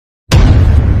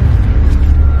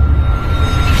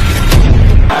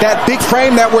that big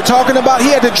frame that we're talking about, he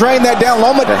had to drain that down.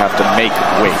 Loma they have to make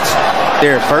weight.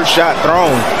 Their first shot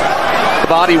thrown.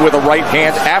 Body with a right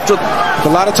hand after. A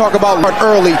lot of talk about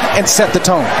early and set the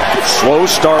tone. Slow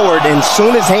start. Forward, and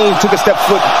soon as Haney took a step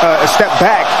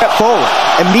back, step forward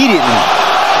immediately.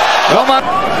 Loma.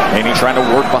 Haney trying to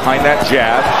work behind that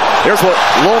jab. Here's what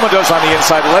Loma does on the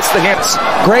inside. Lets the hands.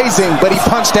 Grazing, but he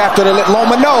punched after to let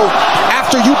Loma know,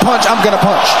 after you punch, I'm going to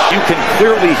punch. You can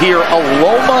clearly hear a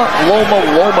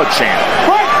Loma chant.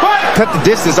 Cut the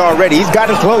distance already. He's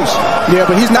gotten close. Yeah,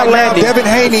 but he's not landing. Devin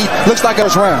Haney looks like it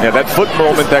was round. Yeah, that foot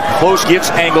movement, that close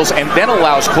gives angles and then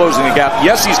allows closing the gap.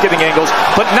 Yes, he's getting angles,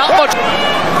 but not much.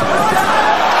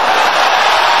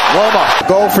 Loma.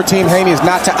 Goal for Team Haney is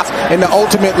not to and to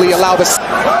ultimately allow this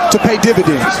to pay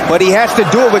dividends. But he has to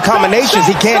do it with combinations.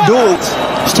 He can't do it.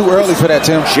 It's too early for that,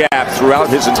 Tim. Jab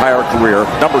throughout his entire career,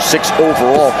 number 6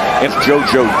 overall in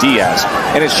Jojo Diaz,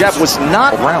 and his jab was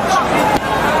not around.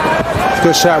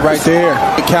 Good shot right there.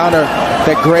 The counter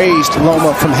that grazed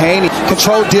Loma from Haney.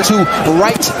 Control did to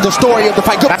write the story of the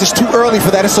fight. Good. It's too early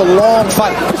for that. It's a long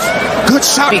fight. Good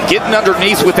shot. Getting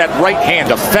underneath with that right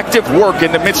hand. Effective work in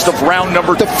the midst of round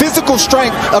number. The physical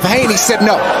strength of Haney said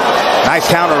no. Nice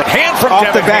counter. Hand from off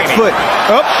Devin the back Haney. foot.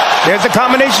 Oh, there's a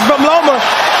combination from Loma.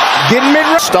 Getting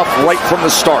mid-range. Stuff right from the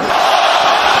start.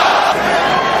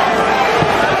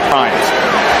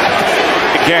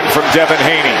 Again from Devin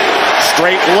Haney.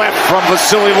 Straight left from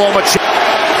Vasily Lomachenko.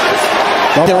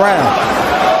 Around.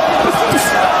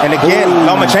 And again,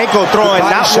 Lomachenko throwing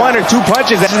not one or two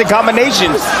punches. That's the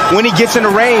combination. When he gets in the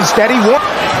range, steady one.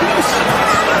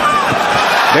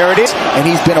 There it is. And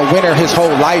he's been a winner his whole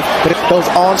life. But those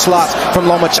onslaughts from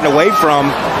Lomachenko away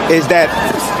from is that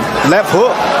left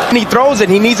hook. When he throws it,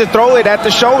 he needs to throw it at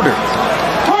the shoulder.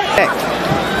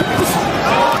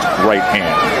 Right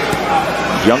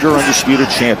hand. Younger undisputed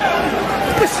champion.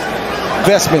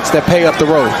 Investments that pay up the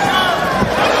road.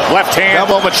 Left hand,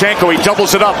 Lomachenko, he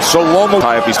doubles it up. So Loma,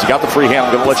 if he's got the free hand,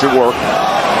 I'm going to let you work.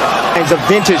 It's a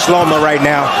vintage Loma right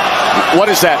now. What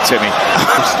is that, Timmy?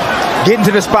 Getting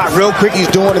to the spot real quick. He's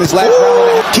doing in his last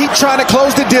round. Keep trying to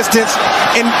close the distance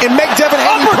and make Devin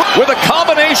Haney. With a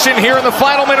combination here in the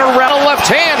final minute round. A left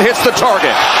hand hits the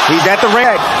target. He's at the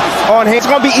red. On him. It's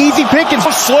going to be easy pickings.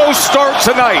 Slow start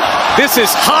tonight. This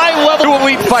is high-level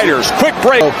elite fighters. Quick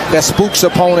break. That spooks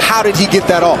opponent. How did he get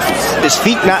that off? His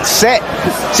feet not set.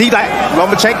 See, like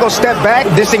Lomachenko stepped back,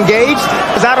 disengaged,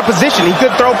 is out of position. He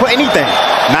could throw for anything.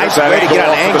 Nice way to get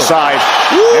on the angle. The side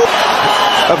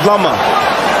of Loma.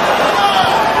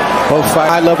 Both fight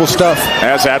high-level stuff.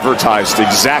 As advertised,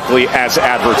 exactly as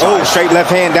advertised. Oh, straight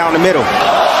left hand down the middle.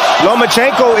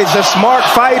 Lomachenko is a smart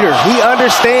fighter. He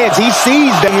understands. He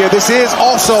sees that here. This is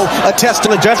also a test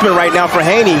of adjustment right now for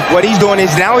Haney. What he's doing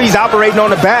is now he's operating on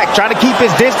the back, trying to keep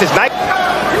his distance. That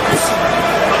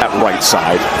right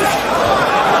side.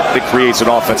 It creates an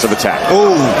offensive attack.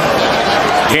 Ooh.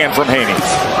 Hand from Haney.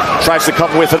 Tries to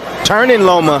come with it. Turning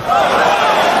Loma.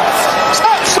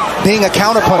 Being a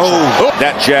counterpuncher. Oh,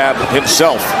 that jab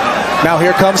himself. Now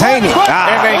here comes Haney.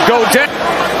 And they go down.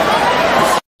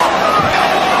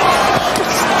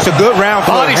 It's a good round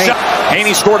for body shot.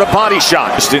 Haney scored a body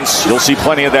shot. Distance. You'll see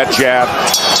plenty of that jab.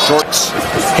 Shorts.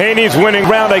 Haney's winning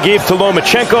round I gave to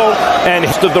Lomachenko, and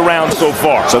hit of the round so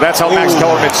far. So that's how Max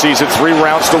Kellerman sees it. 3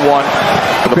 rounds to 1.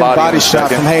 The body shot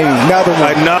from Haney. Another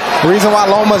one. The reason why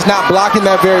Loma's not blocking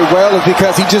that very well is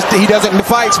because he doesn't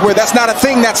fights where that's not a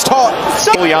thing that's taught.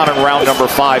 Early on in round number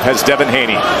 5 has Devin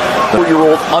Haney.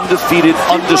 4-year-old undefeated,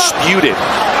 undisputed.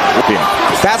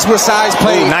 That's where size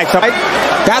plays. Nice fight.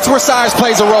 That's where size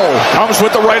plays a role. Comes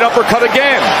with the right uppercut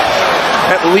again.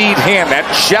 That lead hand, that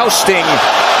jousting.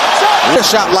 A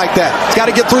shot like that. He's got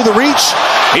to get through the reach.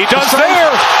 He does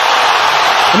there.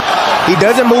 He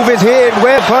doesn't move his head.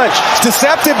 Web punch. It's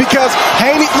deceptive because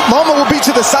Loma will be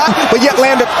to the side, but yet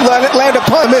land a punch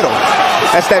in the middle.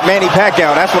 That's that Manny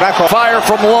Pacquiao. That's what I call fire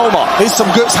from Loma. There's some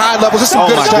good high levels. There's some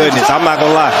good strategy. Goodness, I'm not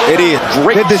gonna lie. It is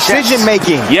great. The decision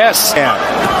making. Yes. Yeah.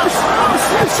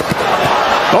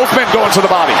 Both men going to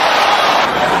the body.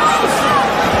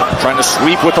 Trying to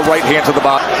sweep with the right hand to the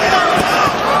body.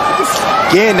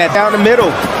 Again, that down the middle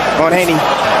on Haney.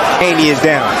 Haney is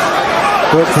down.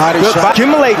 Good body shot.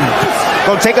 Accumulating.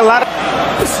 Gonna take a lot of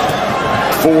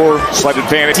 4 slight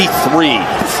advantage. 3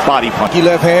 body punch. He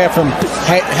left hand from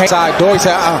side door. He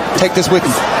said, take this with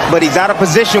you. But he's out of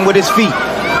position with his feet.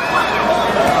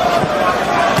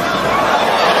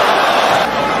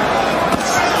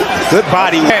 Good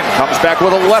body. And comes back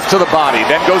with a left to the body.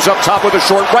 Then goes up top with a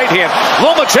short right hand.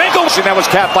 Lomachenko. And that was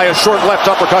capped by a short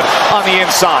left uppercut on the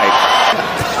inside.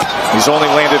 He's only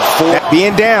landed 4.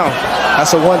 Being down.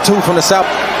 That's a 1-2 from the south.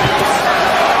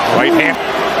 Right hand.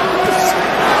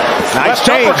 Nice Left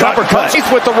change, uppercut.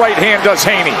 With the right hand does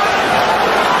Haney.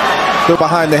 Still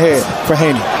behind the head for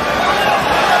Haney.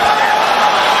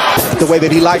 The way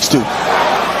that he likes to.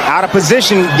 Out of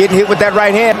position, getting hit with that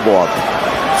right hand.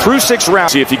 Through 6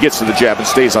 rounds. See if he gets to the jab and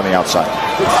stays on the outside.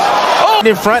 Oh!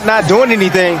 In front, not doing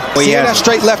anything. Seeing that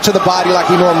straight left to the body like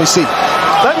we normally see.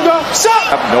 Let him go.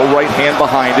 No right hand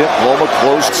behind it. Loma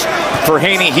close. For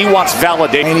Haney, he wants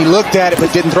validation. And he looked at it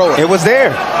but didn't throw it. It was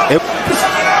there.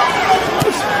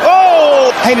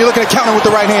 Haney looking to counter with the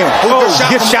right hand.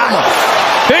 Good shot.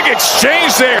 Big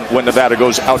exchange there. When Nevada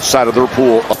goes outside of their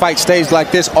pool. A fight stays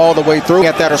like this all the way through.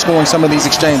 At that are scoring some of these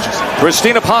exchanges.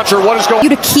 Christina Poncher, what is going on? You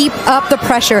to keep up the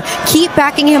pressure. Keep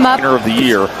backing him up. Winner of the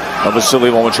year of Vasily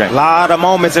Lomachenko. A lot of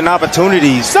moments and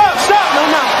opportunities. Stop. No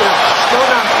knockdown. No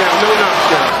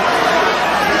knockdown.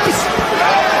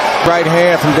 Right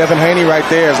hand from Devin Haney right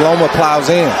there as Loma plows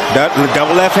in.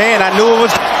 Double left hand. I knew it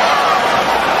was.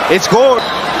 It's scored.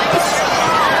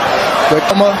 But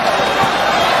Loma.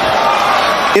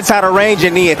 It's out of range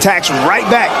and he attacks right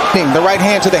back. The right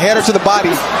hand to the head or to the body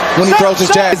when he throws his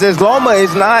jab. As Loma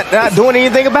is not doing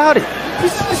anything about it.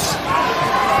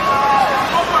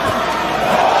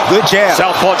 Good jab.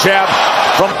 Southpaw jab.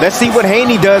 Let's see what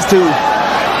Haney does too.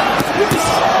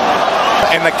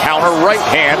 And the counter right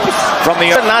hand from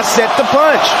the other. Not set the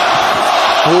punch.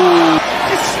 Ooh.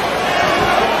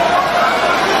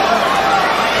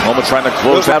 Loma trying to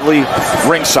close badly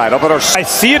ringside. Up at our. I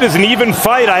see it as an even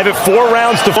fight. I have it 4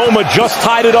 rounds to Loma. Just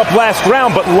tied it up last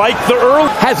round, but like the Earl,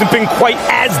 hasn't been quite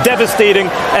as devastating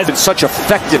as it's such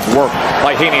effective work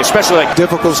by Haney, especially like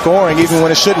difficult scoring, even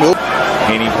when it shouldn't.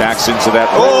 Haney backs into that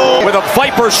with a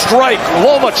Viper strike.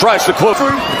 Loma tries to close.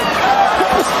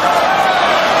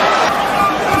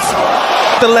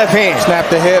 The left hand. Snap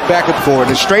the head back and forward.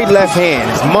 The straight left hand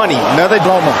is money. Another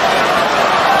Loma.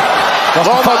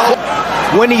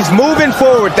 When he's moving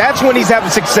forward, that's when he's having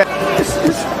success.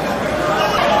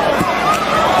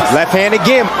 Left hand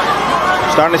again.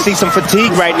 Starting to see some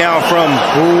fatigue right now from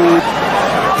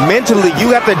mentally.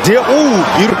 You have to deal.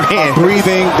 Beautiful hand.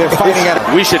 Breathing. They're fighting at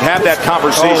it. We should have that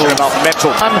conversation about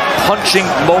mental punching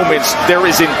moments. There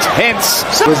is intense.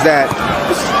 Was that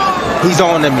he's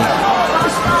on to me.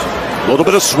 A little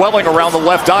bit of swelling around the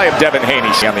left eye of Devin Haney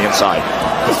on the inside.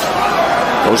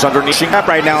 Goes underneath.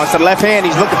 Up right now. It's the left hand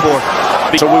he's looking for.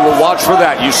 So we will watch for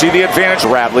that. You see the advantage,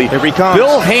 Radley. Here he comes.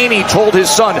 Bill Haney told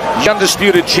his son,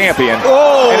 undisputed champion,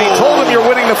 and he told him you're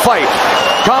winning the fight.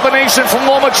 Combination from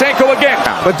Lomachenko again.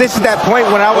 But this is that point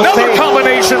when I was another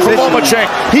combination from Lomachenko.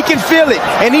 He can feel it,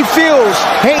 and he feels.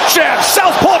 Hey, jab,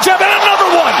 southpaw jab, and another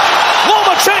one.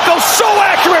 Lomachenko so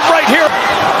accurate right here.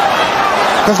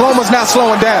 Because Loma's not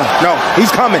slowing down. No,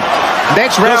 he's coming.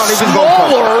 Next round, he's going to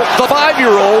come. The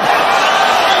 5-year-old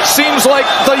seems like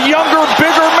the younger,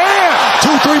 bigger man.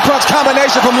 2-3 punch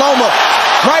combination from Loma.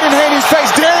 Right in Haney's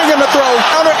face, daring him to throw,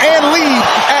 counter, and lead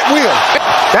at will.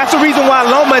 That's the reason why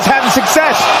Loma is having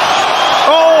success.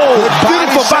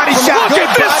 Beautiful body shot. Look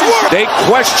at this work. They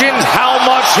questioned how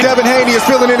much Devin Haney is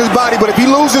feeling in his body, but if he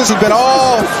loses, he's been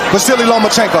all Vasily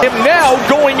Lomachenko. Him now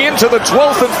going into the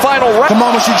 12th and final round. The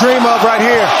moments you dream of right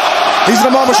here. These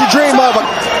are the moments you dream of.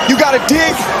 You got to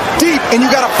dig deep, and you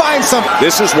got to find something.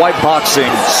 This is why boxing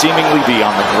seemingly be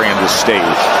on the grandest stage.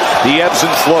 The ebbs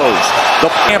and flows. The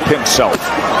champ himself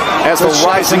as the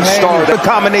rising star. The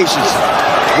combinations.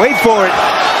 Wait for it.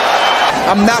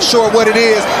 I'm not sure what it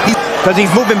is. Because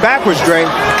he's moving backwards, Dre.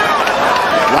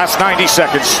 Last 90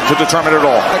 seconds to determine it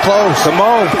all. Close. Come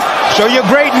on. Show your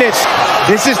greatness.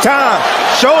 This is time.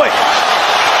 Show it.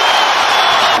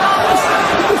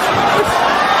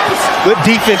 Good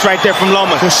defense right there from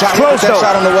Loma. Good shot. Close, that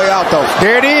shot on the way out, though.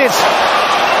 There it is.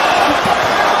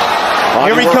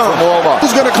 Here he comes.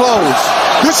 Who's going to close?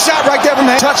 Good shot right there from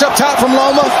Haney. Touch up top from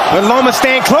Loma. But Loma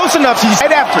staying close enough. He's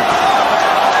right after.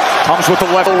 Comes with the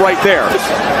level right there.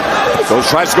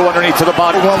 Tries to go underneath to the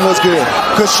body. One was good.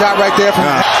 Good shot right there from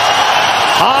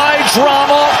high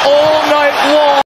drama all night long.